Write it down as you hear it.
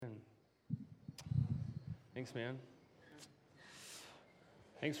Thanks, man.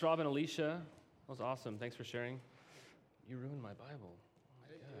 Thanks, Rob and Alicia. That was awesome. Thanks for sharing. You ruined my Bible. Oh,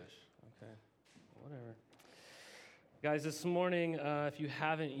 my gosh. Okay. Whatever. Guys, this morning, if you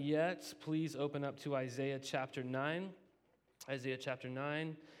haven't yet, please open up to Isaiah chapter 9. Isaiah chapter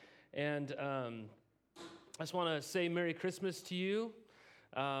 9. And I just want to say Merry Christmas to you.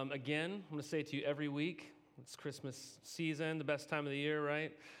 Again, I'm going to say it to you every week. It's Christmas season, the best time of the year,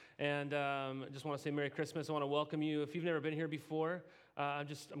 right? And I just want to say Merry Christmas. I want to welcome you. If you've never been here before, I'm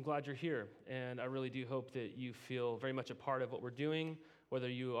glad you're here. And I really do hope that you feel very much a part of what we're doing, whether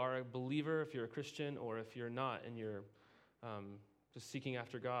you are a believer, if you're a Christian, or if you're not and you're just seeking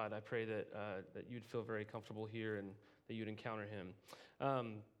after God. I pray that you'd feel very comfortable here and that you'd encounter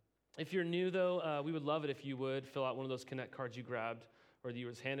Him. If you're new, though, we would love it if you would fill out one of those Connect cards you grabbed or that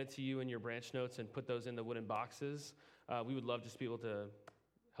was handed to you in your branch notes and put those in the wooden boxes. We would love just to be able to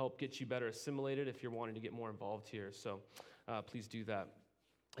help get you better assimilated if you're wanting to get more involved here. So please do that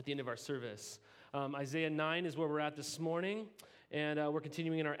at the end of our service. Isaiah 9 is where we're at this morning, and we're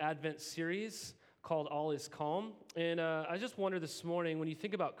continuing in our Advent series called All is Calm. And I just wonder this morning, when you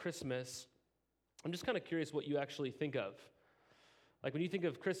think about Christmas, I'm just kind of curious what you actually think of. Like when you think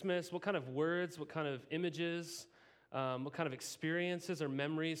of Christmas, what kind of words, what kind of images, what kind of experiences or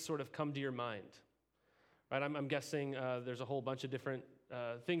memories sort of come to your mind? Right? I'm guessing there's a whole bunch of different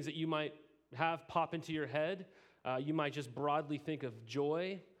things that you might have pop into your head. You might just broadly think of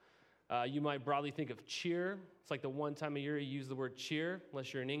joy. You might broadly think of cheer. It's like the one time a year you use the word cheer,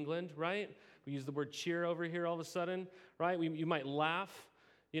 unless you're in England, right? We use the word cheer over here all of a sudden, right? You might laugh.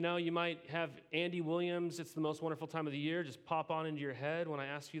 You know, you might have Andy Williams, It's the Most Wonderful Time of the Year, just pop on into your head when I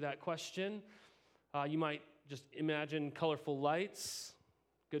ask you that question. You might just imagine colorful lights,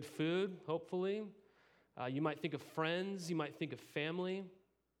 good food, hopefully. You might think of friends. You might think of family.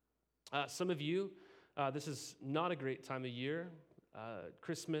 Some of you, this is not a great time of year.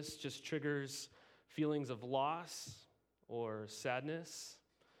 Christmas just triggers feelings of loss or sadness,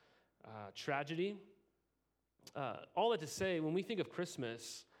 tragedy. All that to say, when we think of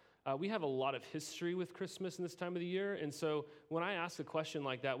Christmas, we have a lot of history with Christmas in this time of the year. And so when I ask a question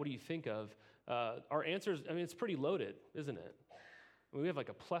like that, what do you think of? Our answers, it's pretty loaded, isn't it? We have like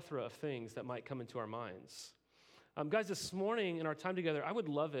a plethora of things that might come into our minds. Guys, this morning in our time together, I would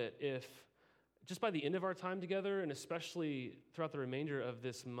love it if just by the end of our time together, and especially throughout the remainder of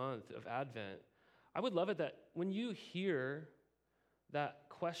this month of Advent, I would love it that when you hear that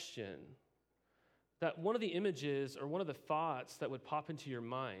question, that one of the images or one of the thoughts that would pop into your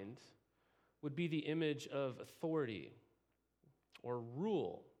mind would be the image of authority or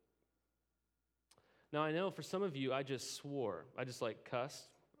rule. Now, I know for some of you, I just swore. I just cussed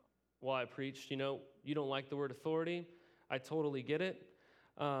while I preached. You know, you don't like the word authority. I totally get it.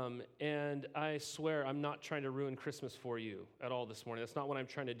 And I swear I'm not trying to ruin Christmas for you at all this morning. That's not what I'm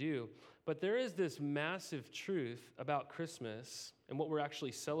trying to do. But there is this massive truth about Christmas and what we're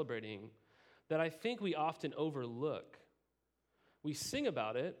actually celebrating that I think we often overlook. We sing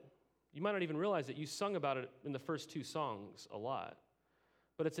about it. You might not even realize that you sung about it in the first two songs a lot.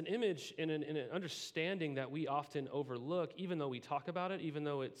 But it's an image and an understanding that we often overlook, even though we talk about it, even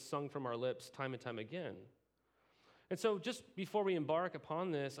though it's sung from our lips time and time again. And so just before we embark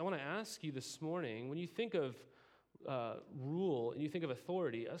upon this, I want to ask you this morning, when you think of rule and you think of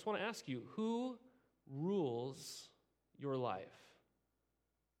authority, I just want to ask you, who rules your life?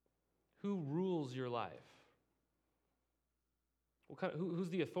 Who rules your life? Who's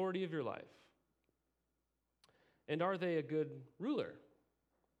the authority of your life? And are they a good ruler?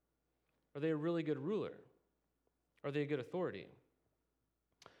 Are they a really good ruler? Are they a good authority?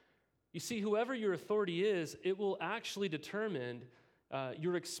 You see, whoever your authority is, it will actually determine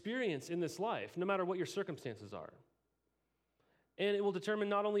your experience in this life, no matter what your circumstances are. And it will determine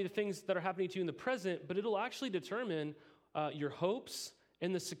not only the things that are happening to you in the present, but it'll actually determine your hopes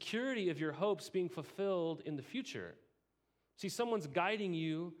and the security of your hopes being fulfilled in the future. See, someone's guiding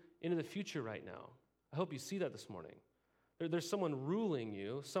you into the future right now. I hope you see that this morning. There's someone ruling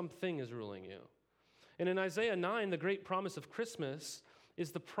you. Something is ruling you. And in Isaiah 9, the great promise of Christmas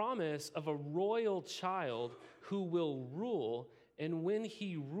is the promise of a royal child who will rule. And when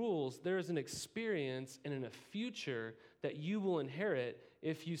he rules, there is an experience and a future that you will inherit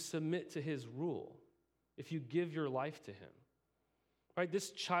if you submit to his rule, if you give your life to him. Right? This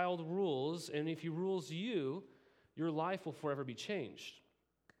child rules, and if he rules you, your life will forever be changed.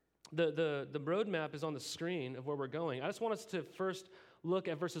 The roadmap is on the screen of where we're going. I just want us to first look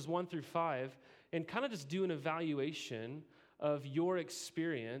at verses 1 through 5 and kind of just do an evaluation of your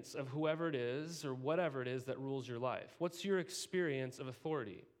experience of whoever it is or whatever it is that rules your life. What's your experience of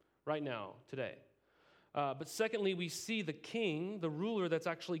authority right now, today? But secondly, we see the king, the ruler that's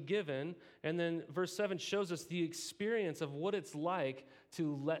actually given, and then verse 7 shows us the experience of what it's like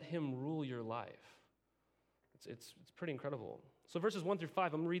to let him rule your life. It's pretty incredible. So verses 1 through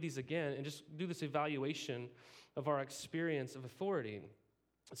 5, I'm going to read these again and just do this evaluation of our experience of authority.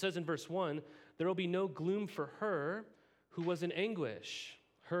 It says in verse 1, there will be no gloom for her who was in anguish.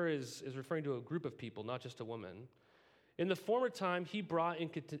 Her is referring to a group of people, not just a woman. In the former time, he brought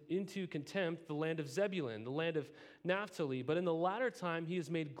into contempt the land of Zebulun, the land of Naphtali. But in the latter time, he has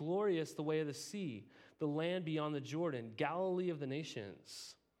made glorious the way of the sea, the land beyond the Jordan, Galilee of the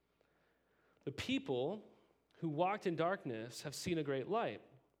nations. The people who walked in darkness have seen a great light.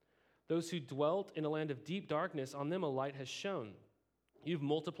 Those who dwelt in a land of deep darkness, on them a light has shone. You've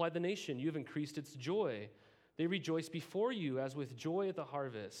multiplied the nation. You've increased its joy. They rejoice before you as with joy at the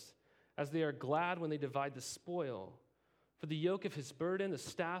harvest, as they are glad when they divide the spoil. For the yoke of his burden, the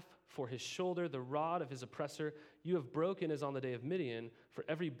staff for his shoulder, the rod of his oppressor, you have broken as on the day of Midian. For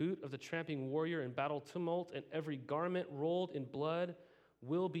every boot of the tramping warrior in battle tumult and every garment rolled in blood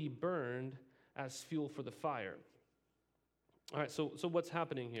will be burned as fuel for the fire. All right, so what's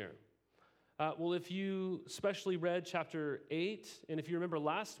happening here? Well, if you especially read chapter 8, and if you remember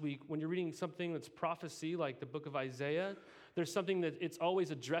last week, when you're reading something that's prophecy, like the book of Isaiah, there's something that it's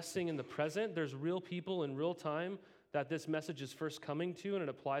always addressing in the present. There's real people in real time that this message is first coming to, and it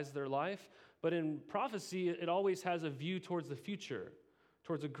applies to their life. But in prophecy, it always has a view towards the future,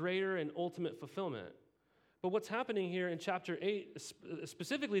 towards a greater and ultimate fulfillment. But what's happening here in chapter 8,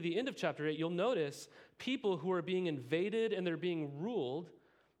 specifically the end of chapter 8, you'll notice people who are being invaded and they're being ruled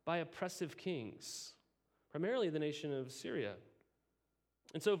by oppressive kings, primarily the nation of Syria.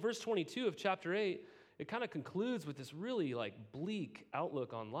 And so verse 22 of chapter 8, it kind of concludes with this really bleak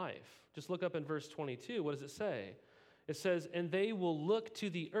outlook on life. Just look up in verse 22. What does it say? It says, and they will look to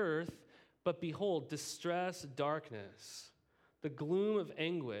the earth, but behold, distress, darkness, the gloom of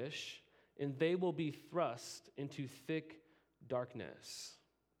anguish, and they will be thrust into thick darkness.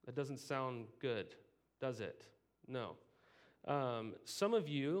 That doesn't sound good, does it? No. Some of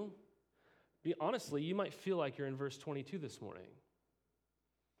you, honestly, you might feel like you're in verse 22 this morning.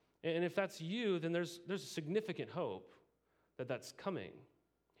 And if that's you, then there's a significant hope that that's coming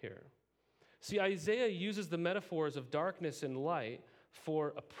here. See, Isaiah uses the metaphors of darkness and light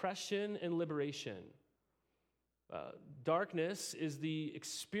for oppression and liberation. Darkness is the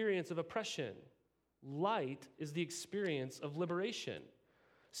experience of oppression. Light is the experience of liberation.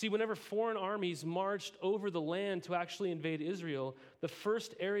 See, whenever foreign armies marched over the land to actually invade Israel, the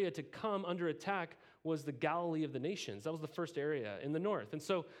first area to come under attack was the Galilee of the nations. That was the first area in the north. And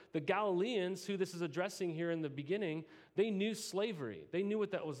so the Galileans, who this is addressing here in the beginning, they knew slavery. They knew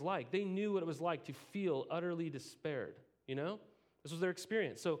what that was like. They knew what it was like to feel utterly despaired, This was their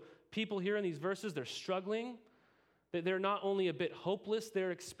experience. So people here in these verses, they're struggling. They're not only a bit hopeless,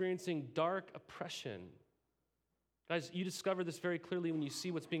 they're experiencing dark oppression. Guys, you discover this very clearly when you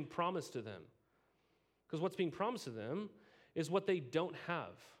see what's being promised to them. Because what's being promised to them is what they don't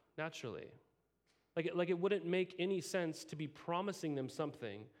have naturally. Like it wouldn't make any sense to be promising them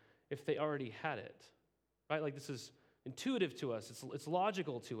something if they already had it, right? Like this is intuitive to us. It's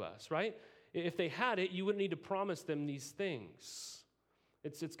logical to us, right? If they had it, you wouldn't need to promise them these things.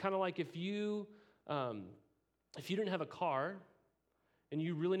 It's kind of like if you didn't have a car and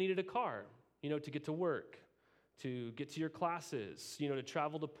you really needed a car, to get to work, to get to your classes, to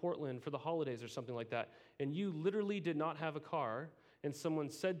travel to Portland for the holidays or something like that, and you literally did not have a car, and someone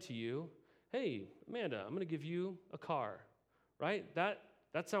said to you, hey, Amanda, I'm going to give you a car, right? That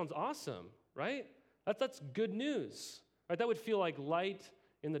sounds awesome, right? That's good news, right? That would feel like light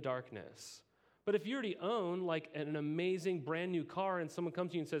in the darkness. But if you already own an amazing brand new car and someone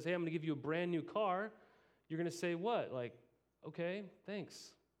comes to you and says, hey, I'm going to give you a brand new car, you're going to say what? Okay,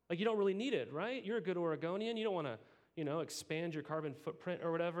 thanks. You don't really need it, right? You're a good Oregonian. You don't want to, expand your carbon footprint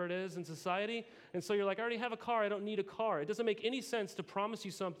or whatever it is in society. And so you're like, I already have a car. I don't need a car. It doesn't make any sense to promise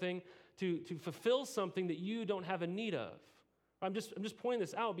you something, to fulfill something that you don't have a need of. I'm just pointing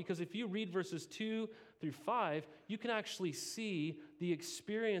this out because if you read verses 2 through 5, you can actually see the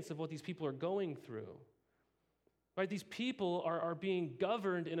experience of what these people are going through. Right? These people are being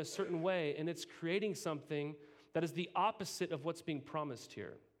governed in a certain way, and it's creating something that is the opposite of what's being promised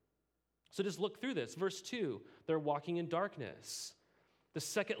here. So just look through this. Verse 2, they're walking in darkness. The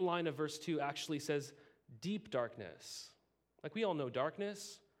second line of verse 2 actually says deep darkness. We all know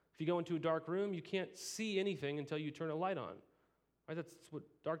darkness. If you go into a dark room, you can't see anything until you turn a light on. Right? That's what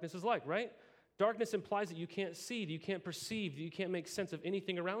darkness is like, right? Darkness implies that you can't see, that you can't perceive, that you can't make sense of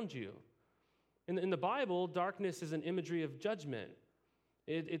anything around you. In the Bible, darkness is an imagery of judgment.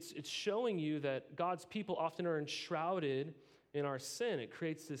 It's showing you that God's people often are enshrouded in our sin. It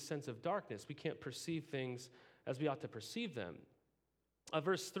creates this sense of darkness. We can't perceive things as we ought to perceive them.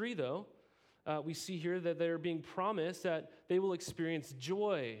 Verse 3, though, we see here that they're being promised that they will experience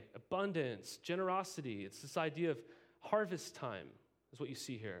joy, abundance, generosity. It's this idea of harvest time is what you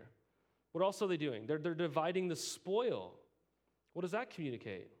see here. What else are they doing? They're dividing the spoil. What does that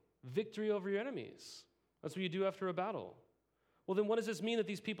communicate? Victory over your enemies. That's what you do after a battle. Well, then what does this mean that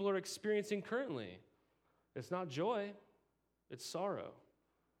these people are experiencing currently? It's not joy, it's sorrow.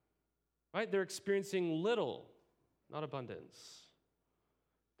 Right? They're experiencing little, not abundance.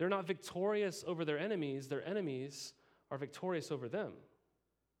 They're not victorious over their enemies are victorious over them.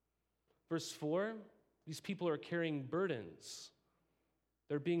 Verse 4, these people are carrying burdens.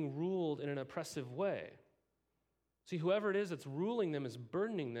 They're being ruled in an oppressive way. See, whoever it is that's ruling them is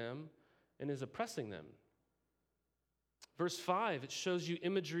burdening them and is oppressing them. Verse 5, it shows you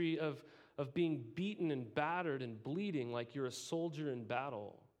imagery of being beaten and battered and bleeding like you're a soldier in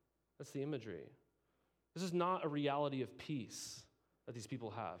battle. That's the imagery. This is not a reality of peace that these people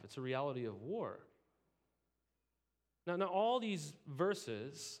have. It's a reality of war. Now all these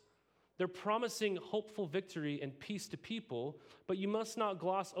verses, they're promising hopeful victory and peace to people, but you must not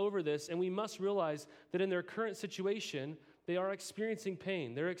gloss over this, and we must realize that in their current situation, they are experiencing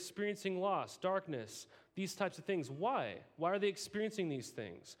pain. They're experiencing loss, darkness, these types of things. Why? Why are they experiencing these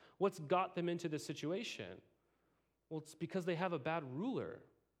things? What's got them into this situation? Well, it's because they have a bad ruler.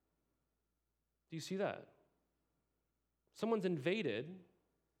 Do you see that? Someone's invaded,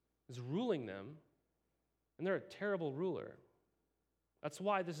 is ruling them, and they're a terrible ruler. That's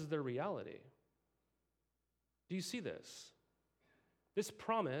why this is their reality. Do you see this? This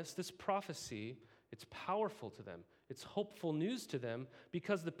promise, this prophecy, it's powerful to them. It's hopeful news to them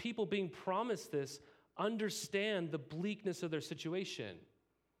because the people being promised this understand the bleakness of their situation.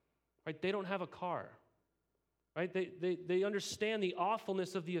 Right? They don't have a car. Right? They understand the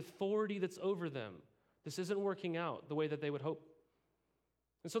awfulness of the authority that's over them. This isn't working out the way that they would hope.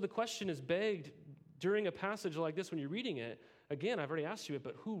 And so the question is begged during a passage like this when you're reading it. Again, I've already asked you it,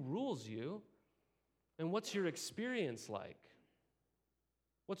 but who rules you? And what's your experience like?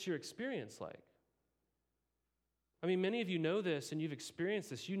 What's your experience like? I mean, many of you know this and you've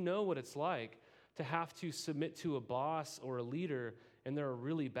experienced this. You know what it's like to have to submit to a boss or a leader and they're a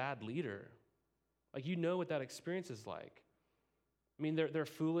really bad leader. Like, you know what that experience is like. I mean, their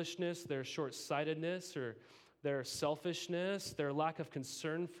foolishness, their short-sightedness, or their selfishness, their lack of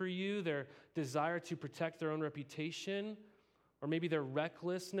concern for you, their desire to protect their own reputation, or maybe their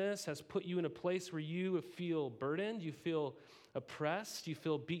recklessness has put you in a place where you feel burdened, you feel oppressed, you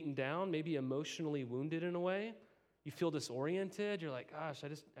feel beaten down, maybe emotionally wounded in a way. You feel disoriented. You're like, gosh, I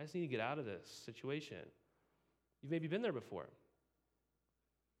just need to get out of this situation. You've maybe been there before.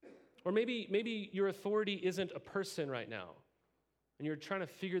 Or maybe your authority isn't a person right now, and you're trying to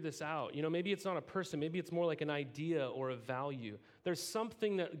figure this out. You know, maybe it's not a person. Maybe it's more like an idea or a value. There's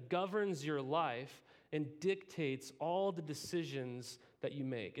something that governs your life and dictates all the decisions that you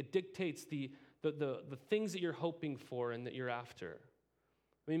make. It dictates the things that you're hoping for and that you're after.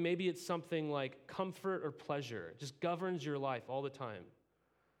 I mean, maybe it's something like comfort or pleasure. It just governs your life all the time.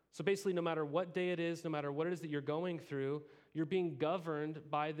 So basically, no matter what day it is, no matter what it is that you're going through, you're being governed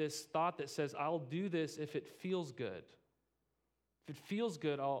by this thought that says, I'll do this if it feels good. If it feels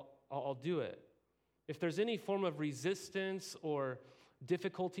good, I'll do it. If there's any form of resistance or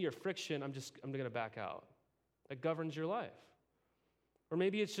difficulty or friction, I'm going to back out. That governs your life. Or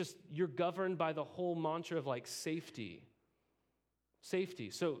maybe it's just you're governed by the whole mantra of like safety. Safety.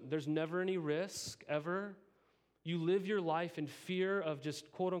 So there's never any risk ever. You live your life in fear of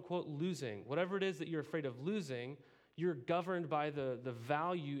just quote unquote losing. Whatever it is that you're afraid of losing, you're governed by the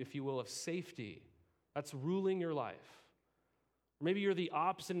value, if you will, of safety. That's ruling your life. Or maybe you're the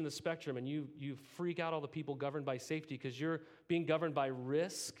opposite in the spectrum and you freak out all the people governed by safety because you're being governed by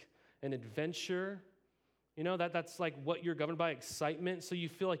risk and adventure. You know, that's like what you're governed by, excitement. So you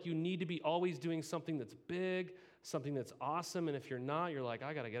feel like you need to be always doing something that's big, something that's awesome. And if you're not, you're like,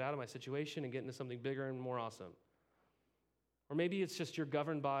 I got to get out of my situation and get into something bigger and more awesome. Or maybe it's just you're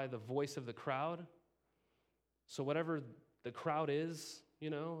governed by the voice of the crowd. So whatever the crowd is, you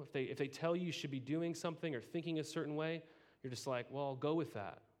know, if they tell you should be doing something or thinking a certain way, you're just like, well, I'll go with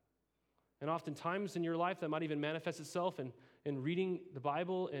that. And oftentimes in your life, that might even manifest itself in reading the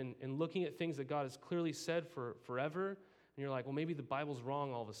Bible and looking at things that God has clearly said for forever. And you're like, well, maybe the Bible's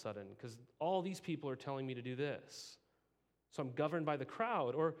wrong all of a sudden because all these people are telling me to do this. So I'm governed by the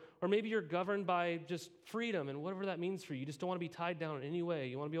crowd. Or maybe you're governed by just freedom and whatever that means for you. You just don't want to be tied down in any way.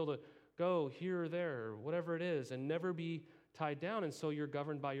 You want to be able to go here or there or whatever it is and never be tied down, and so you're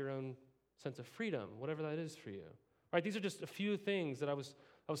governed by your own sense of freedom, whatever that is for you. Right? These are just a few things that I was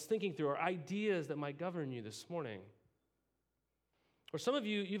thinking through, or ideas that might govern you this morning. Or some of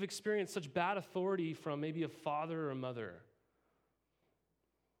you, you've experienced such bad authority from maybe a father or a mother,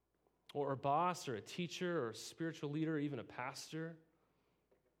 or a boss, or a teacher, or a spiritual leader, or even a pastor.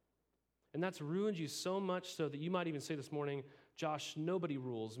 And that's ruined you so much so that you might even say this morning, Josh, nobody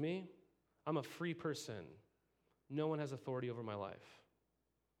rules me. I'm a free person. No one has authority over my life.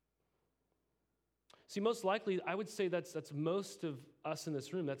 See, most likely, I would say that's most of us in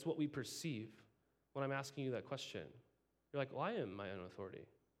this room. That's what we perceive when I'm asking you that question. You're like, well, I am my own authority.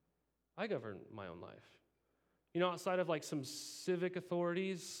 I govern my own life. Outside of like some civic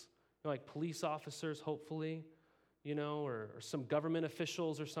authorities, like police officers, hopefully, or some government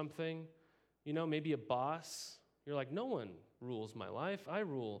officials or something, maybe a boss. You're like, no one rules my life. I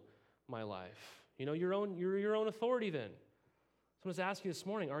rule my life. You're your own authority then. Someone's asking you this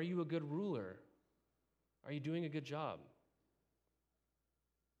morning, are you a good ruler? Are you doing a good job?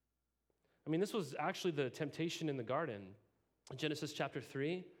 This was actually the temptation in the garden. Genesis chapter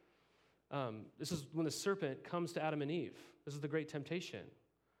 3. This is when the serpent comes to Adam and Eve. This is the great temptation.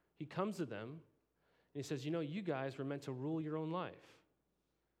 He comes to them and he says, you guys were meant to rule your own life.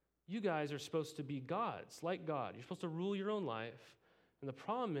 You guys are supposed to be gods, like God. You're supposed to rule your own life. And the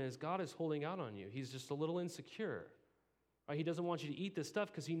problem is God is holding out on you. He's just a little insecure. Right? He doesn't want you to eat this stuff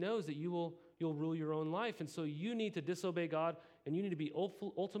because he knows that you'll rule your own life. And so you need to disobey God and you need to be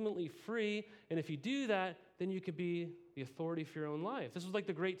ultimately free. And if you do that, then you can be the authority for your own life. This was like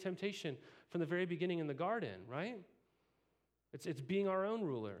the great temptation from the very beginning in the garden, right? It's being our own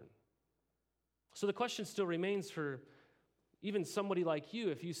ruler. So the question still remains for even somebody like you,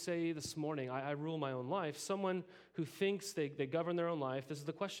 if you say this morning, I rule my own life, someone who thinks they govern their own life, this is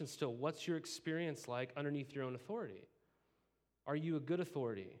the question still, what's your experience like underneath your own authority? Are you a good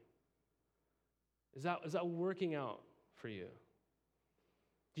authority? Is that working out for you?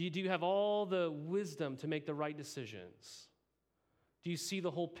 Do you have all the wisdom to make the right decisions? Do you see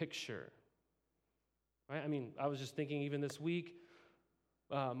the whole picture? Right? I was just thinking even this week,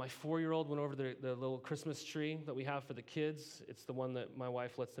 my 4-year-old went over the little Christmas tree that we have for the kids. It's the one that my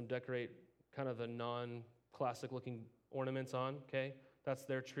wife lets them decorate kind of the non-classic looking ornaments on, okay? That's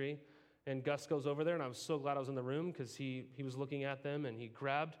their tree. And Gus goes over there, and I was so glad I was in the room because he was looking at them, and he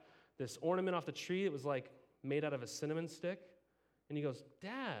grabbed this ornament off the tree. It was like made out of a cinnamon stick. And he goes,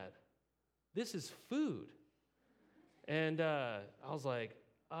 Dad, this is food. And I was like,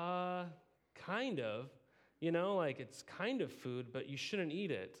 kind of. It's kind of food, but you shouldn't eat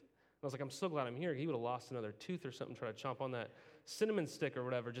it. And I was like, I'm so glad I'm here. He would have lost another tooth or something trying to chomp on that cinnamon stick or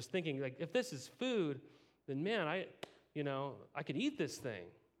whatever, just thinking, like, if this is food, then man, I could eat this thing.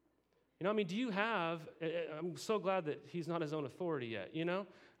 Do you have, I'm so glad that he's not his own authority yet,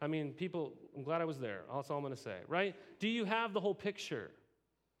 people, I'm glad I was there. That's all I'm going to say, right? Do you have the whole picture,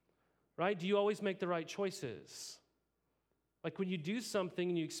 right? Do you always make the right choices? Like when you do something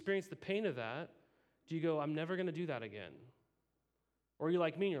and you experience the pain of that, do you go, I'm never going to do that again? Or you're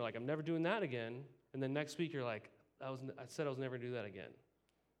like me and you're like, I'm never doing that again. And then next week you're like, I said I was never going to do that again,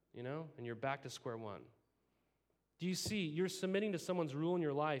 and you're back to square one. Do you see, you're submitting to someone's rule in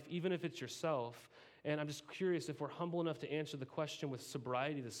your life, even if it's yourself. And I'm just curious if we're humble enough to answer the question with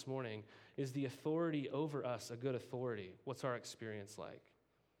sobriety this morning, is the authority over us a good authority? What's our experience like?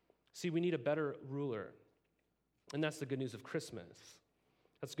 See, we need a better ruler. And that's the good news of Christmas.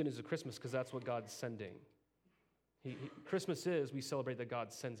 That's the good news of Christmas because that's what God's sending. Christmas is, we celebrate that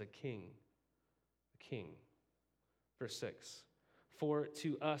God sends a king. A king. Verse 6. For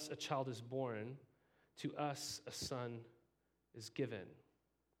to us a child is born, to us a son is given.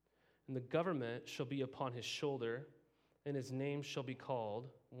 And the government shall be upon his shoulder, and his name shall be called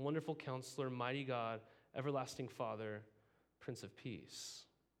Wonderful Counselor, Mighty God, Everlasting Father, Prince of Peace.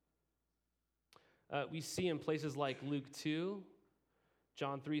 We see in places like Luke 2,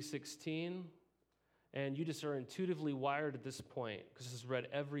 John 3:16, and you just are intuitively wired at this point, because this is read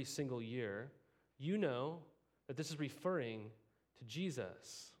every single year, you know that this is referring to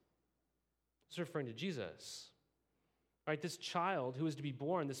Jesus. It's referring to Jesus. Right? This child who is to be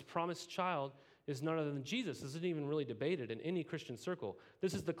born, this promised child, is none other than Jesus. This isn't even really debated in any Christian circle.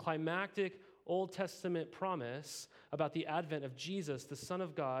 This is the climactic Old Testament promise about the advent of Jesus, the Son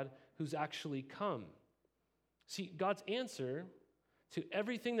of God, who's actually come. See, God's answer to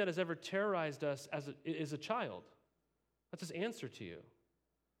everything that has ever terrorized us is a child. That's his answer to you.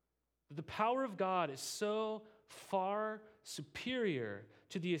 The power of God is so far superior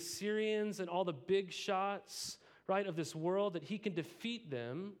to the Assyrians and all the big shots, right, of this world that he can defeat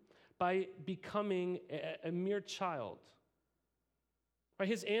them by becoming a mere child. Right?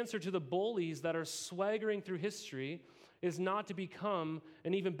 His answer to the bullies that are swaggering through history is not to become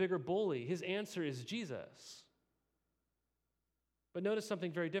an even bigger bully. His answer is Jesus. But notice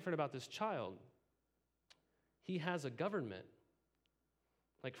something very different about this child. He has a government,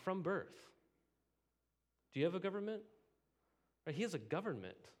 like from birth. Do you have a government? Right? He has a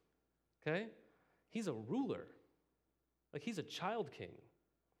government, okay? He's a ruler. Like he's a child king,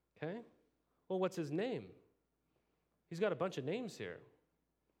 okay? Well, what's his name? He's got a bunch of names here.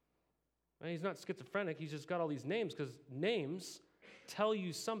 Right? He's not schizophrenic. He's just got all these names because names tell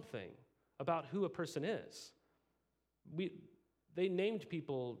you something about who a person is. They named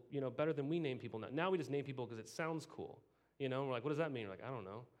people, better than we name people now. Now we just name people because it sounds cool. We're like, what does that mean? We're like, I don't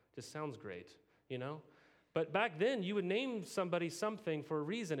know. Just sounds great, But back then, you would name somebody something for a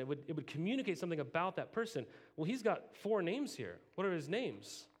reason. It would communicate something about that person. Well, he's got 4 names here. What are his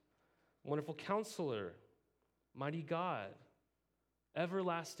names? Wonderful Counselor, Mighty God,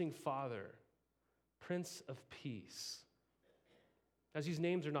 Everlasting Father, Prince of Peace. As these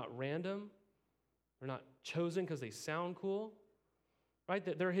names are not random, they're not chosen because they sound cool, right?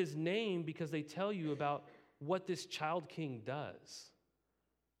 They're his name because they tell you about what this child king does.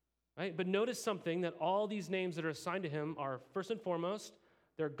 Right? But notice something, that all these names that are assigned to him are, first and foremost,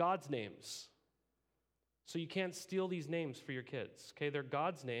 they're God's names. So you can't steal these names for your kids, okay? They're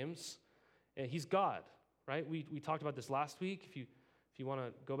God's names, and he's God, right? We talked about this last week. If you want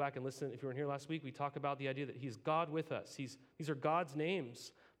to go back and listen, if you weren't here last week, we talked about the idea that he's God with us. These are God's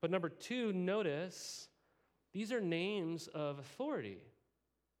names. But number 2, notice, these are names of authority.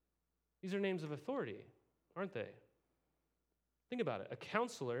 These are names of authority, aren't they? Think about it. A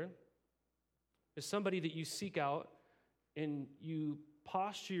counselor is somebody that you seek out and you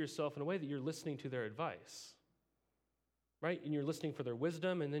posture yourself in a way that you're listening to their advice, right? And you're listening for their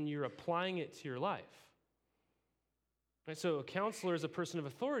wisdom, and then you're applying it to your life. Right? So a counselor is a person of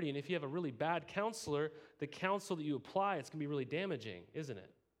authority, and if you have a really bad counselor, the counsel that you apply, it's going to be really damaging, isn't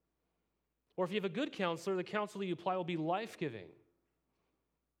it? Or if you have a good counselor, the counsel that you apply will be life-giving.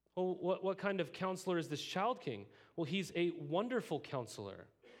 Well, what kind of counselor is this child king? Well, he's a wonderful counselor.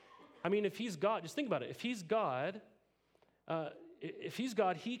 I mean, if he's God, just think about it. If he's God,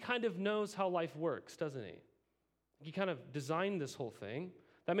 he kind of knows how life works, doesn't he? He kind of designed this whole thing.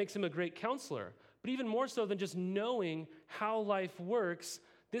 That makes him a great counselor. But even more so than just knowing how life works,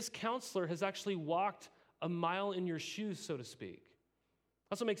 this counselor has actually walked a mile in your shoes, so to speak.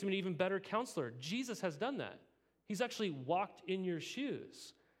 That's what makes him an even better counselor. Jesus has done that. He's actually walked in your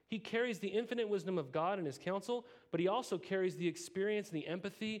shoes. He carries the infinite wisdom of God in his counsel, but he also carries the experience and the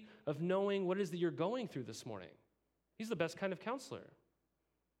empathy of knowing what it is that you're going through this morning. He's the best kind of counselor.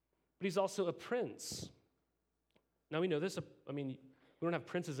 But he's also a prince. Now we know this. I mean, we don't have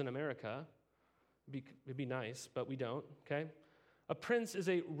princes in America. It'd be nice, but we don't, okay? A prince is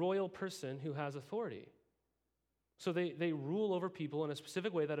a royal person who has authority. So they rule over people in a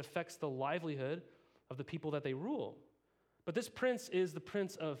specific way that affects the livelihood of the people that they rule. But this prince is the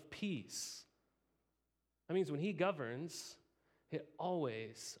Prince of Peace. That means when he governs, it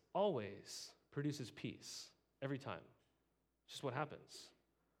always, always produces peace, every time. It's just what happens.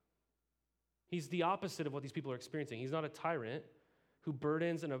 He's the opposite of what these people are experiencing. He's not a tyrant who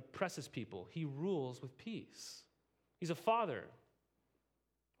burdens and oppresses people. He rules with peace. He's a father,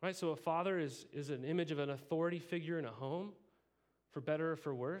 right? So a father is an image of an authority figure in a home, for better or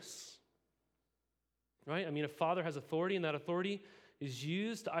for worse. Right? I mean, a father has authority, and that authority is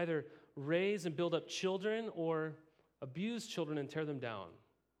used to either raise and build up children or abuse children and tear them down.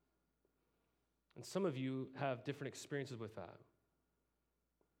 And some of you have different experiences with that.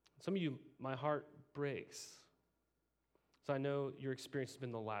 Some of you, my heart breaks. So I know your experience has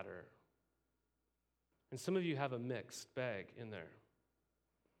been the latter. And some of you have a mixed bag in there.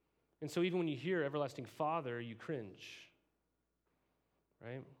 And so even when you hear Everlasting Father, you cringe.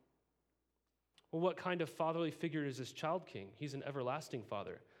 Right? Well, what kind of fatherly figure is this child king? He's an everlasting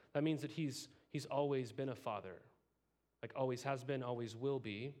father. That means that he's always been a father, like always has been, always will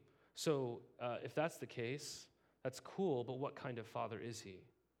be. So if that's the case, that's cool, but what kind of father is he?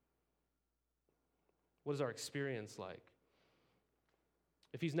 What is our experience like?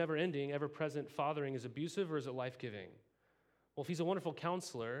 If he's never ending, ever present fathering is abusive, or is it life-giving? Well, if he's a wonderful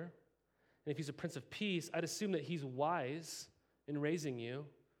counselor, and if he's a Prince of Peace, I'd assume that he's wise in raising you,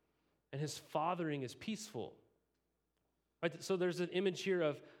 and his fathering is peaceful. Right? So there's an image here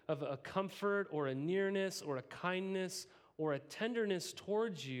of a comfort or a nearness or a kindness or a tenderness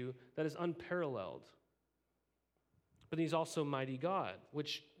towards you that is unparalleled. But he's also Mighty God,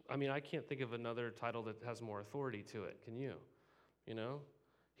 which, I mean, I can't think of another title that has more authority to it. Can you?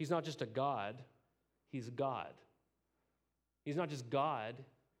 He's not just a God, he's God. He's not just God,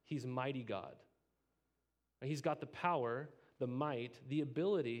 he's mighty God. He's got the power, the might, the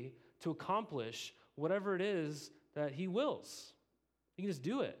ability to accomplish whatever it is that he wills. He can just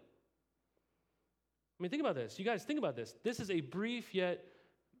do it. I mean, think about this. You guys, think about this. This is a brief yet,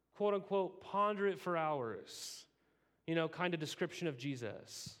 quote unquote, ponder it for hours, kind of description of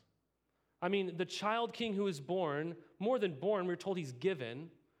Jesus. I mean, the child king who is born, more than born, we're told he's given.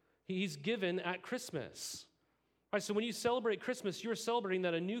 He's given at Christmas. All right, so when you celebrate Christmas, you're celebrating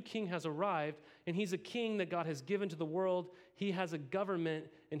that a new king has arrived, and he's a king that God has given to the world. He has a government,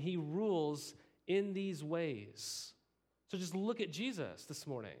 and he rules in these ways. So just look at Jesus this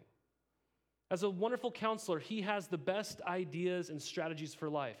morning. As a wonderful counselor, he has the best ideas and strategies for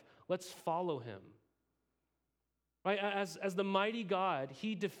life. Let's follow him. Right? As the mighty God,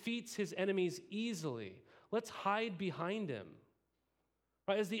 he defeats his enemies easily. Let's hide behind him.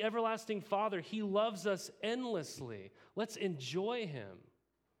 Right? As the everlasting Father, he loves us endlessly. Let's enjoy him.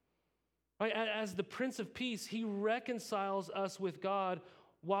 Right? As the Prince of Peace, he reconciles us with God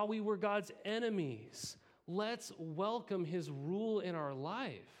while we were God's enemies. Let's welcome his rule in our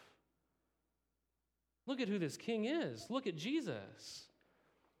life. Look at who this king is. Look at Jesus.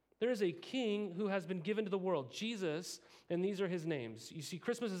 There is a king who has been given to the world, Jesus, and these are his names. You see,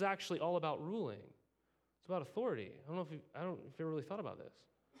 Christmas is actually all about ruling. It's about authority. I don't know if you've ever really thought about this.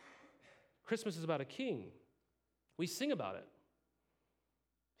 Christmas is about a king. We sing about it.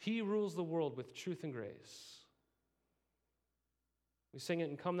 He rules the world with truth and grace. We sing it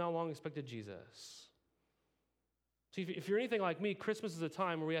in Come Thou Long Expected Jesus. See, if you're anything like me, Christmas is a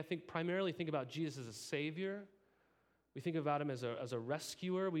time where we, primarily think about Jesus as a savior. We think about him as a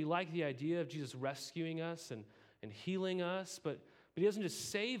rescuer. We like the idea of Jesus rescuing us and healing us, but he doesn't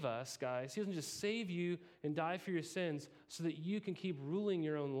just save us, guys. He doesn't just save you and die for your sins so that you can keep ruling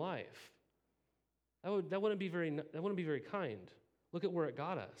your own life. That wouldn't be very kind. Look at where it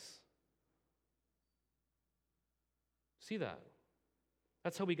got us. See that?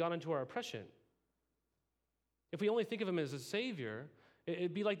 That's how we got into our oppression. If we only think of him as a savior,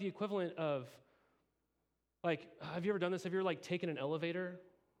 it'd be like the equivalent of, have you ever done this? Have you ever taken an elevator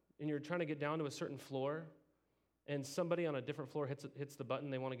and you're trying to get down to a certain floor and somebody on a different floor hits the button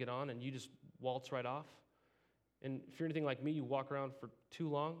they want to get on and you just waltz right off? And if you're anything like me, you walk around for too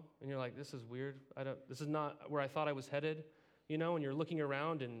long and you're like, this is weird. This is not where I thought I was headed, and you're looking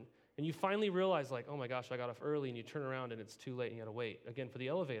around and you finally realize oh my gosh, I got off early, and you turn around and it's too late and you got to wait again for the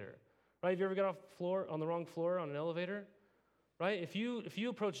elevator. Right? Have you ever got off on the wrong floor on an elevator? Right? If you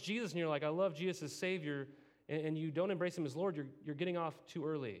approach Jesus and you're like, I love Jesus as Savior, and you don't embrace him as Lord, you're getting off too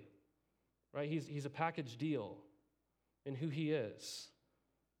early. Right? He's a package deal in who he is.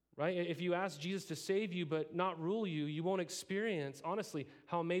 Right? If you ask Jesus to save you but not rule you, you won't experience, honestly,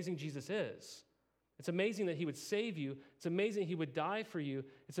 how amazing Jesus is. It's amazing that he would save you. It's amazing he would die for you.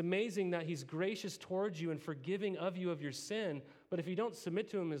 It's amazing that he's gracious towards you and forgiving of you of your sin. But if you don't submit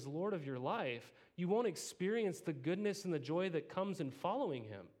to him as Lord of your life, you won't experience the goodness and the joy that comes in following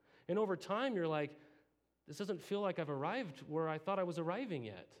him. And over time, you're like, this doesn't feel like I've arrived where I thought I was arriving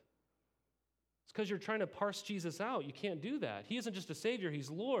yet. It's because you're trying to parse Jesus out. You can't do that. He isn't just a Savior,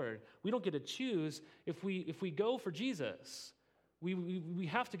 he's Lord. We don't get to choose if we go for Jesus. We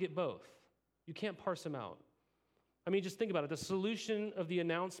have to get both. You can't parse him out. I mean, just think about it. The solution of the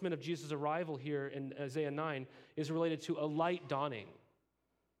announcement of Jesus' arrival here in Isaiah 9 is related to a light dawning.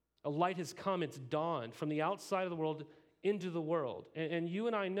 A light has come, it's dawned from the outside of the world into the world. And you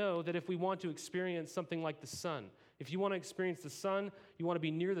and I know that if we want to experience something like the sun, if you want to experience the sun, you want to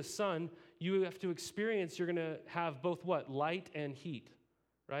be near the sun, you have to experience, you're going to have both what? Light and heat,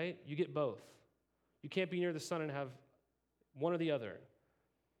 right? You get both. You can't be near the sun and have one or the other.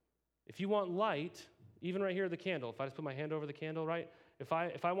 If you want light, even right here the candle, if I just put my hand over the candle, right? If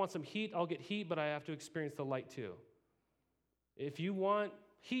I want some heat, I'll get heat, but I have to experience the light too. If you want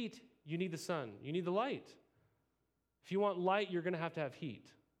heat, you need the sun. You need the light. If you want light, you're going to have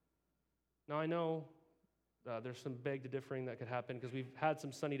heat. Now, I know there's some beg to differing that could happen because we've had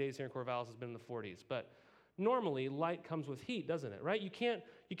some sunny days here in Corvallis. It's been in the 40s. But normally, light comes with heat, doesn't it, right? You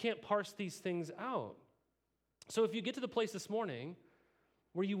can't parse these things out. So if you get to the place this morning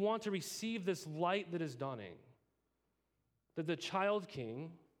where you want to receive this light that is dawning, that the child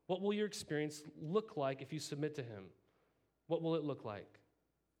king, what will your experience look like if you submit to him? What will it look like?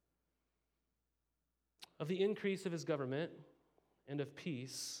 Of the increase of his government and of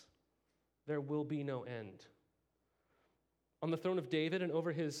peace, there will be no end. On the throne of David and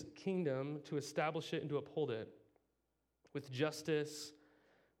over his kingdom to establish it and to uphold it with justice,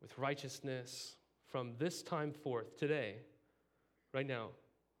 with righteousness from this time forth, today, right now,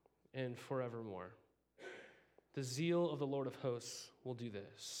 and forevermore. The zeal of the Lord of hosts will do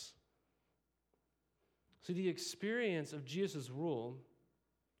this. So the experience of Jesus' rule,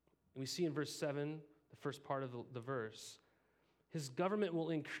 and we see in verse 7, the first part of the verse, his government will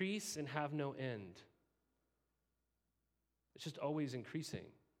increase and have no end. It's just always increasing.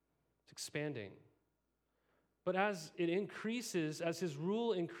 It's expanding. But as it increases, as his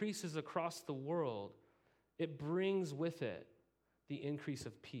rule increases across the world, it brings with it the increase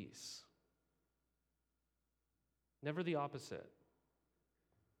of peace. Never the opposite.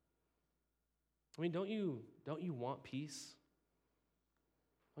 I mean, don't you want peace?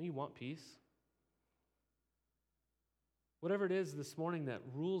 Don't you want peace? Whatever it is this morning that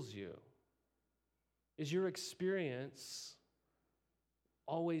rules you, is your experience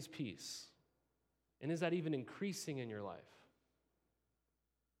always peace? And is that even increasing in your life?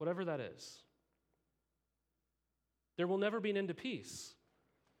 Whatever that is. There will never be an end to peace.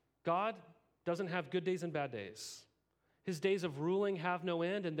 God doesn't have good days and bad days. His days of ruling have no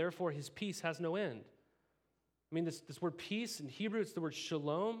end, and therefore his peace has no end. I mean, this word peace in Hebrew, it's the word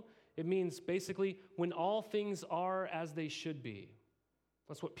shalom. It means basically when all things are as they should be.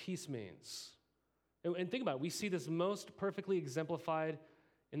 That's what peace means. And think about it. We see this most perfectly exemplified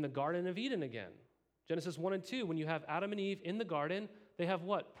in the Garden of Eden again. Genesis 1 and 2, when you have Adam and Eve in the garden, they have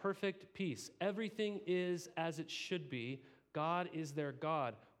what? Perfect peace. Everything is as it should be. God is their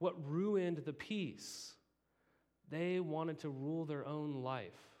God. What ruined the peace? They wanted to rule their own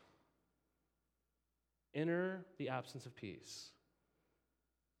life. Enter the absence of peace.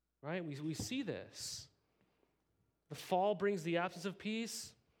 Right? We see this. The fall brings the absence of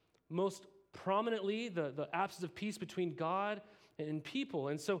peace. Most prominently, the absence of peace between God and people.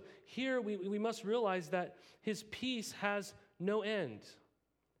 And so here we must realize that his peace has no end.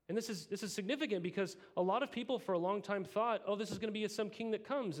 And this is significant because a lot of people for a long time thought, oh, this is going to be some king that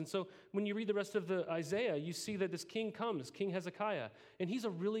comes. And so when you read the rest of the Isaiah, you see that this king comes, King Hezekiah. And he's a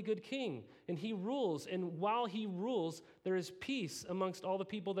really good king. And he rules. And while he rules, there is peace amongst all the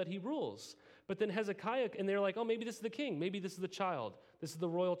people that he rules. But then Hezekiah, and they're like, oh, maybe this is the king. Maybe this is the child. This is the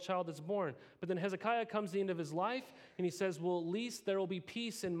royal child that's born. But then Hezekiah comes to the end of his life, and he says, well, at least there will be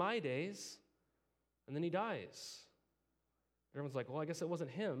peace in my days. And then he dies. Everyone's like, well, I guess it wasn't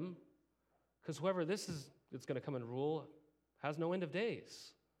him, because whoever this is that's going to come and rule has no end of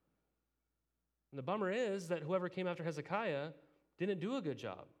days. And the bummer is that whoever came after Hezekiah didn't do a good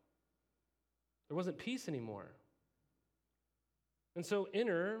job. There wasn't peace anymore. And so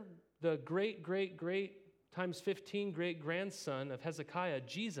enter the great, great, great times 15 great-grandson of Hezekiah,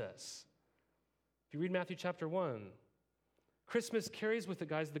 Jesus. If you read Matthew chapter 1, Christmas carries with it,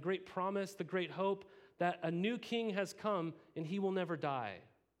 guys, the great promise, the great hope that a new king has come and he will never die.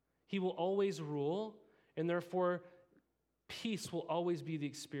 He will always rule, and therefore peace will always be the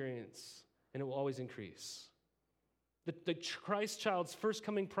experience, and it will always increase. The Christ child's first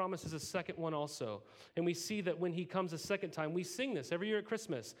coming promise is a second one also. And we see that when he comes a second time, we sing this every year at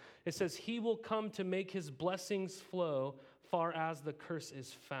Christmas. It says, he will come to make his blessings flow far as the curse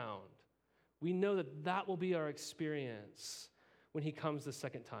is found. We know that that will be our experience when he comes the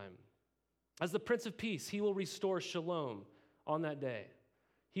second time. As the Prince of Peace, he will restore shalom on that day.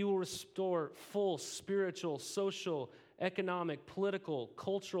 He will restore full spiritual, social, economic, political,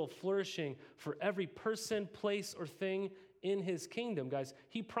 cultural flourishing for every person, place, or thing in his kingdom, guys.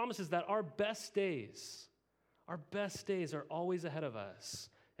 He promises that our best days are always ahead of us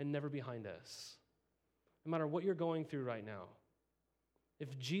and never behind us. No matter what you're going through right now,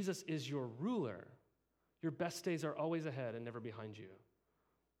 if Jesus is your ruler, your best days are always ahead and never behind you.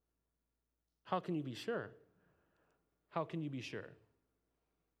 How can you be sure? How can you be sure?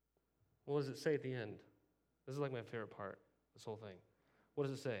 What does it say at the end? This is like my favorite part, this whole thing. What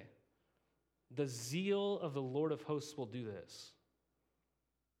does it say? The zeal of the Lord of hosts will do this.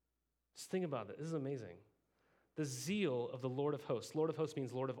 Just think about it. This is amazing. The zeal of the Lord of hosts. Lord of hosts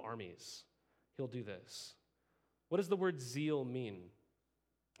means Lord of armies. He'll do this. What does the word zeal mean?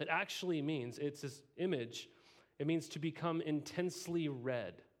 It actually means, it's this image, it means to become intensely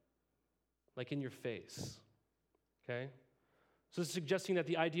red, like in your face. Okay? So it's suggesting that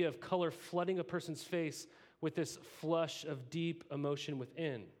the idea of color flooding a person's face with this flush of deep emotion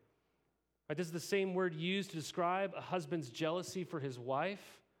within. Right, this is the same word used to describe a husband's jealousy for his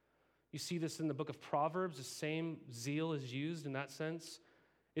wife. You see this in the book of Proverbs. The same zeal is used in that sense.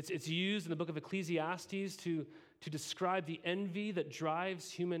 It's used in the book of Ecclesiastes to describe the envy that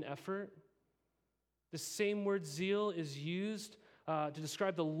drives human effort. The same word zeal is used to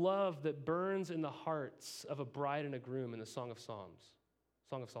describe the love that burns in the hearts of a bride and a groom in the Song of Solomon.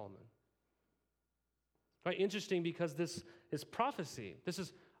 Right, interesting because this is prophecy.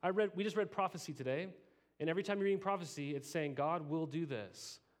 We just read prophecy today, And every time you're reading prophecy, it's saying, God will do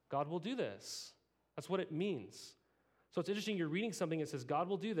this. God will do this. That's what it means. So it's interesting, you're reading something that says, God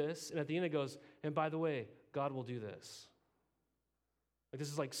will do this, and at the end it goes, and by the way, God will do this. Like, this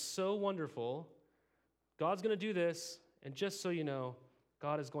is like so wonderful. God's going to do this, and just so you know,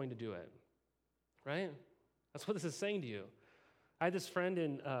 God is going to do it. Right? That's what this is saying to you. I had this friend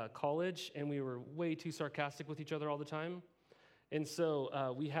in college, and we were way too sarcastic with each other all the time. And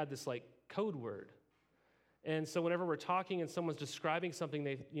so we had this like code word. And so whenever we're talking and someone's describing something,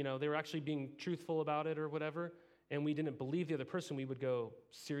 they were actually being truthful about it or whatever, and we didn't believe the other person, we would go,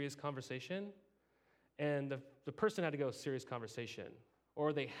 serious conversation. And the person had to go, serious conversation.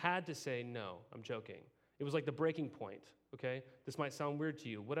 Or they had to say, no, I'm joking. It was like the breaking point, okay? This might sound weird to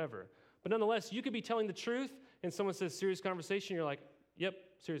you, whatever. But nonetheless, you could be telling the truth, and someone says serious conversation, you're like, yep,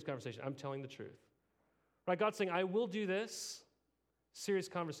 serious conversation. I'm telling the truth. Right? God's saying, I will do this, serious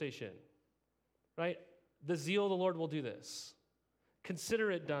conversation. Right? The zeal of the Lord will do this.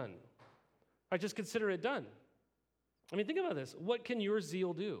 Consider it done. Right? Just consider it done. I mean, think about this. What can your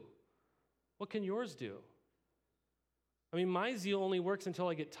zeal do? What can yours do? I mean, my zeal only works until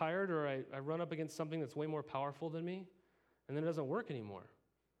I get tired or I run up against something that's way more powerful than me, and then it doesn't work anymore.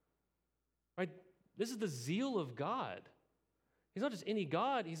 Right? This is the zeal of God. He's not just any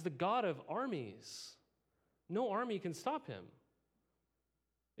God, he's the God of armies. No army can stop him.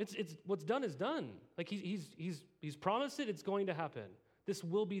 It's what's done is done. Like he's promised it, it's going to happen. This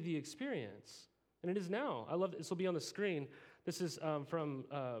will be the experience. And it is now. I love this will be on the screen. This is from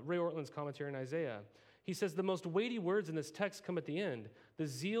Ray Ortland's commentary in Isaiah. He says, the most weighty words in this text come at the end. The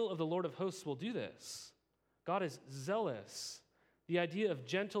zeal of the Lord of hosts will do this. God is zealous. The idea of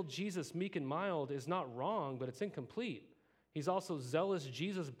gentle Jesus, meek and mild, is not wrong, but it's incomplete. He's also zealous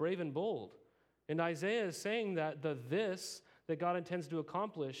Jesus, brave and bold. And Isaiah is saying that this that God intends to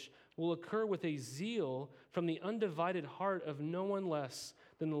accomplish will occur with a zeal from the undivided heart of no one less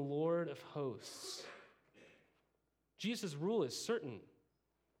than the Lord of hosts. Jesus' rule is certain.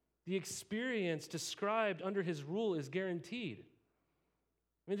 The experience described under his rule is guaranteed.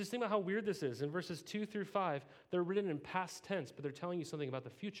 I mean, just think about how weird this is. In verses 2 through 5, they're written in past tense, but they're telling you something about the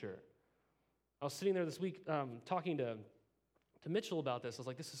future. I was sitting there this week talking to Mitchell about this. I was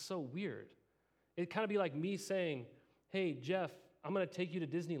like, this is so weird. It'd kind of be like me saying, hey, Jeff, I'm going to take you to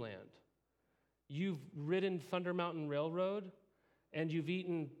Disneyland. You've ridden Thunder Mountain Railroad, and you've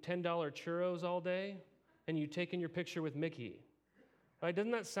eaten $10 churros all day, and you've taken your picture with Mickey. Right?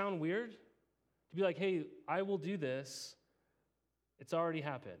 Doesn't that sound weird? To be like, hey, I will do this. It's already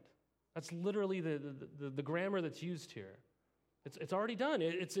happened. That's literally the grammar that's used here. It's already done.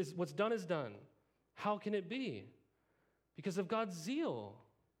 It's what's done is done. How can it be? Because of God's zeal.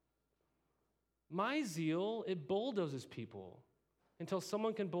 My zeal, it bulldozes people until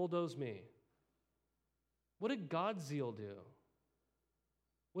someone can bulldoze me. What did God's zeal do?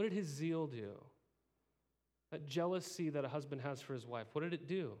 What did his zeal do? That jealousy that a husband has for his wife, what did it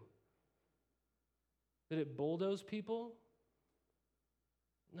do? Did it bulldoze people?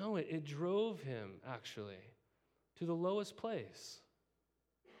 No, it drove him, actually, to the lowest place,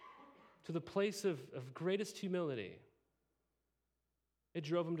 to the place of greatest humility. It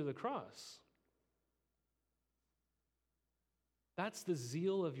drove him to the cross. That's the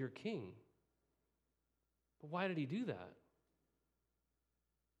zeal of your king. But why did he do that?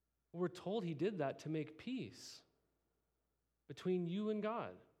 We're told he did that to make peace between you and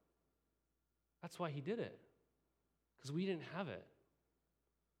God. That's why he did it, because we didn't have it,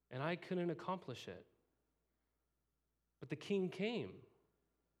 and I couldn't accomplish it. But the king came,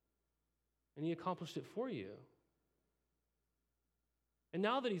 and he accomplished it for you. And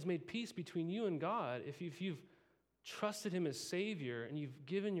now that he's made peace between you and God, if you've trusted him as Savior and you've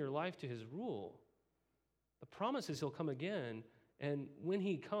given your life to his rule, the promise is he'll come again, and when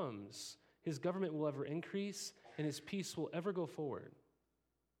he comes, his government will ever increase and his peace will ever go forward.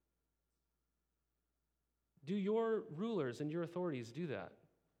 Do your rulers and your authorities do that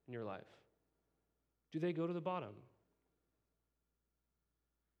in your life? Do they go to the bottom?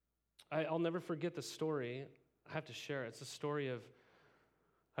 I'll never forget the story. I have to share it. It's a story of,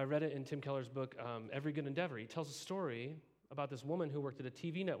 I read it in Tim Keller's book, Every Good Endeavor. He tells a story about this woman who worked at a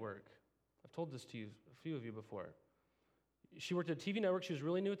TV network. I've told this to you, a few of you before. She worked at a TV network. She was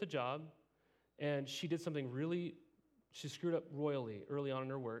really new at the job, and she did something she screwed up royally early on in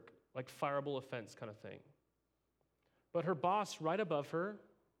her work, like fireable offense kind of thing. But her boss, right above her,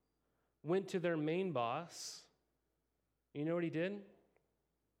 went to their main boss. You know what he did?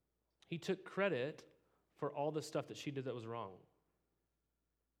 He took credit for all the stuff that she did that was wrong.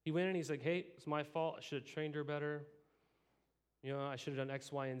 He went in and he's like, hey, it's my fault. I should have trained her better. I should have done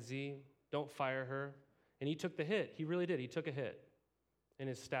X, Y, and Z. Don't fire her. And he took the hit. He really did. He took a hit in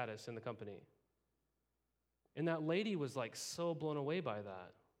his status in the company. And that lady was like so blown away by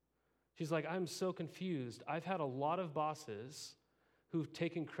that. She's like, I'm so confused. I've had a lot of bosses who've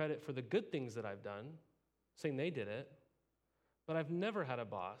taken credit for the good things that I've done, saying they did it, but I've never had a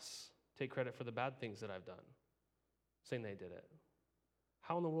boss take credit for the bad things that I've done, saying they did it.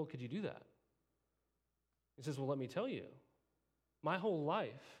 How in the world could you do that? He says, well, let me tell you. My whole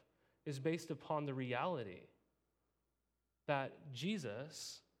life is based upon the reality that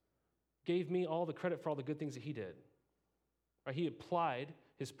Jesus gave me all the credit for all the good things that he did. Right? He applied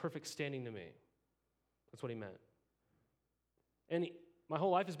his perfect standing to me. That's what he meant. And my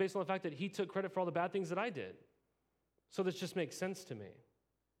whole life is based on the fact that he took credit for all the bad things that I did. So this just makes sense to me.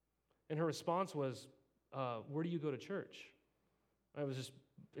 And her response was, where do you go to church?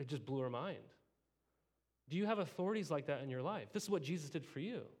 It just blew her mind. Do you have authorities like that in your life? This is what Jesus did for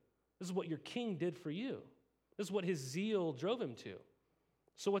you. This is what your king did for you. This is what his zeal drove him to.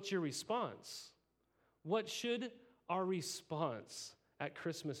 So what's your response? What should our response at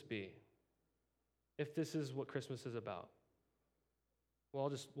Christmas be if this is what Christmas is about?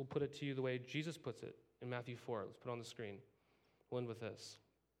 Well, we'll put it to you the way Jesus puts it in Matthew 4. Let's put it on the screen. We'll end with this.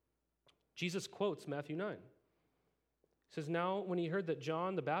 Jesus quotes Matthew 9. He says, now when he heard that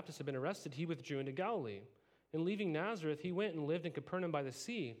John the Baptist had been arrested, he withdrew into Galilee. And leaving Nazareth, he went and lived in Capernaum by the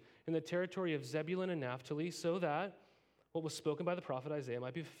sea, in the territory of Zebulun and Naphtali, so that what was spoken by the prophet Isaiah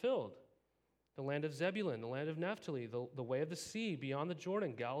might be fulfilled. The land of Zebulun, the land of Naphtali, the way of the sea, beyond the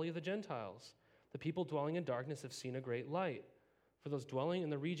Jordan, Galilee of the Gentiles. The people dwelling in darkness have seen a great light. For those dwelling in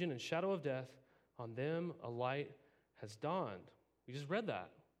the region and shadow of death, on them a light has dawned. We just read that.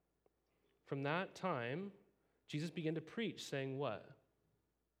 From that time, Jesus began to preach, saying what?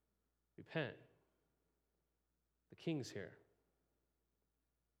 Repent. The king's here.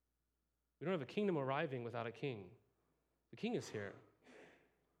 We don't have a kingdom arriving without a king. The king is here.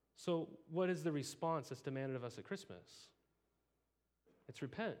 So what is the response that's demanded of us at Christmas? It's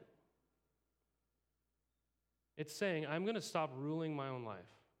repent. It's saying, I'm going to stop ruling my own life.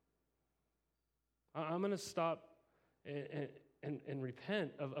 I'm going to stop and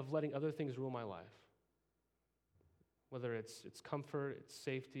repent of letting other things rule my life. Whether it's comfort, it's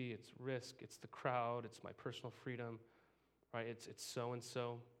safety, it's risk, it's the crowd, it's my personal freedom, right? It's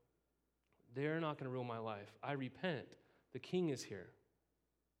so-and-so. They're not going to rule my life. I repent. The king is here.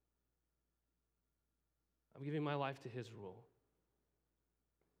 I'm giving my life to his rule.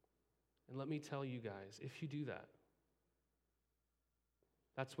 And let me tell you guys, if you do that,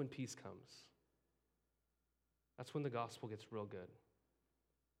 that's when peace comes. That's when the gospel gets real good.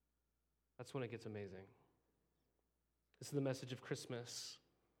 That's when it gets amazing. This is the message of Christmas,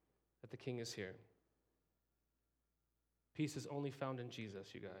 that the king is here. Peace is only found in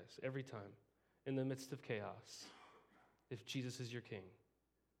Jesus, you guys, every time, in the midst of chaos. If Jesus is your king,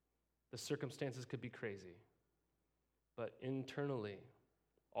 the circumstances could be crazy, but internally,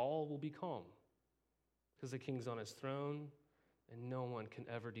 all will be calm because the king's on his throne and no one can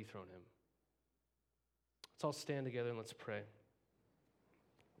ever dethrone him. Let's all stand together and let's pray.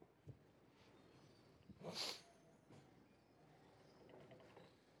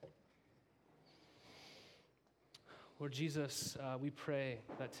 Lord Jesus, we pray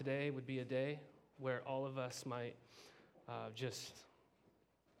that today would be a day where all of us might just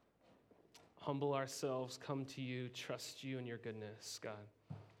humble ourselves, come to you, trust you in your goodness, God.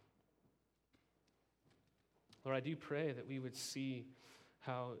 Lord, I do pray that we would see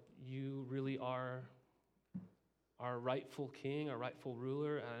how you really are our rightful king, our rightful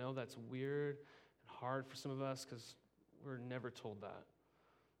ruler. And I know that's weird and hard for some of us because we're never told that.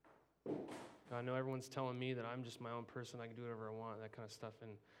 I know everyone's telling me that I'm just my own person, I can do whatever I want, that kind of stuff.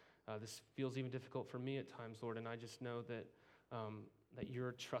 And this feels even difficult for me at times, Lord. And I just know that that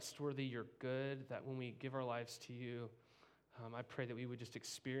you're trustworthy, you're good, that when we give our lives to you, I pray that we would just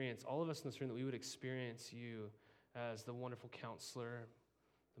experience, all of us in this room, that we would experience you as the wonderful counselor,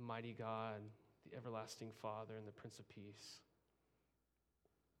 the mighty God, the everlasting Father, and the Prince of Peace.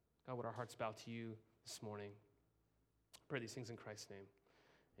 God, would our hearts bow to you this morning? I pray these things in Christ's name.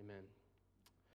 Amen.